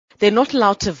They're not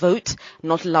allowed to vote,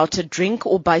 not allowed to drink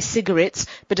or buy cigarettes,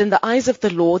 but in the eyes of the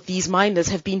law, these minors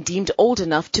have been deemed old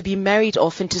enough to be married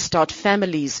off and to start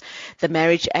families. The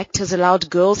Marriage Act has allowed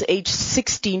girls aged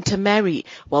 16 to marry,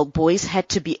 while boys had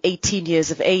to be 18 years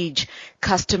of age.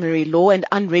 Customary law and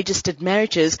unregistered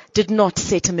marriages did not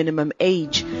set a minimum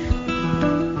age.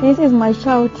 This is my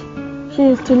child. She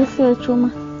is Tulisia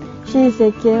Chuma. She is a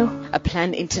girl. A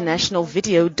Plan International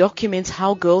video documents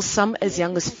how girls, some as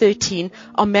young as 13,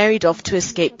 are married off to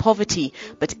escape poverty,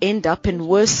 but end up in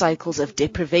worse cycles of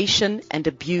deprivation and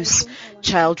abuse.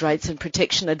 Child Rights and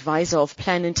Protection Advisor of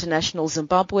Plan International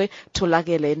Zimbabwe,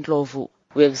 Tolagele Ndlovu.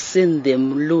 We have seen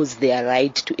them lose their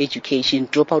right to education,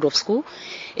 drop out of school,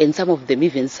 and some of them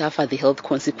even suffer the health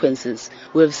consequences.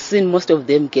 We have seen most of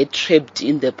them get trapped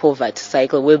in the poverty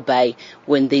cycle, whereby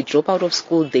when they drop out of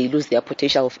school, they lose their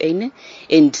potential of earning,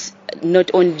 and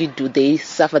not only do they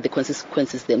suffer the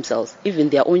consequences themselves, even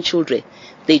their own children,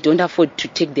 they don't afford to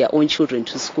take their own children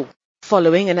to school.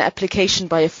 Following an application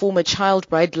by a former child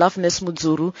bride, Loveness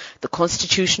Mudzuru, the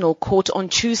Constitutional Court on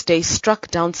Tuesday struck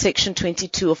down Section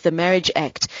 22 of the Marriage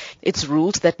Act. It's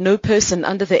ruled that no person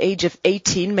under the age of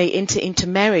 18 may enter into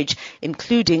marriage,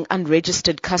 including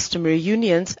unregistered customary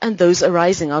unions and those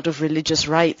arising out of religious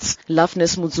rites.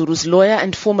 Loveness Mudzuru's lawyer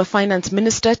and former Finance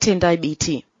Minister, Tendai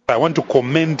Biti. I want to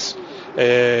commend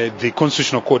the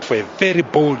Constitutional Court for a very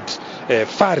bold,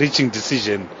 far-reaching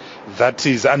decision that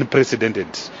is unprecedented.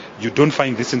 You don't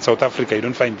find this in South Africa. You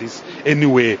don't find this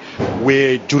anywhere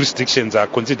where jurisdictions are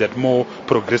considered more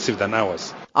progressive than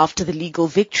ours. After the legal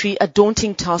victory, a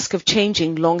daunting task of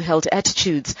changing long-held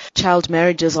attitudes. Child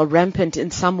marriages are rampant in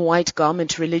some white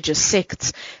garment religious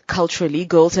sects. Culturally,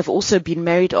 girls have also been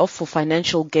married off for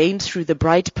financial gain through the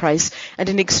bride price and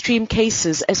in extreme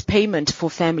cases as payment for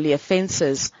family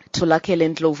offences.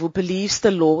 Tolakele Ndlovu believes the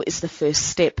law is the first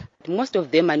step. Most of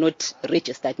them are not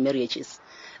registered marriages.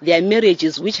 They are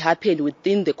marriages which happen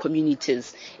within the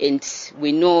communities, and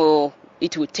we know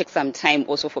it will take some time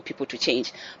also for people to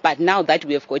change. But now that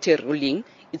we have got a ruling,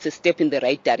 it's a step in the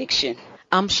right direction.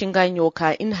 I'm Shinga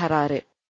Nyoka in Harare.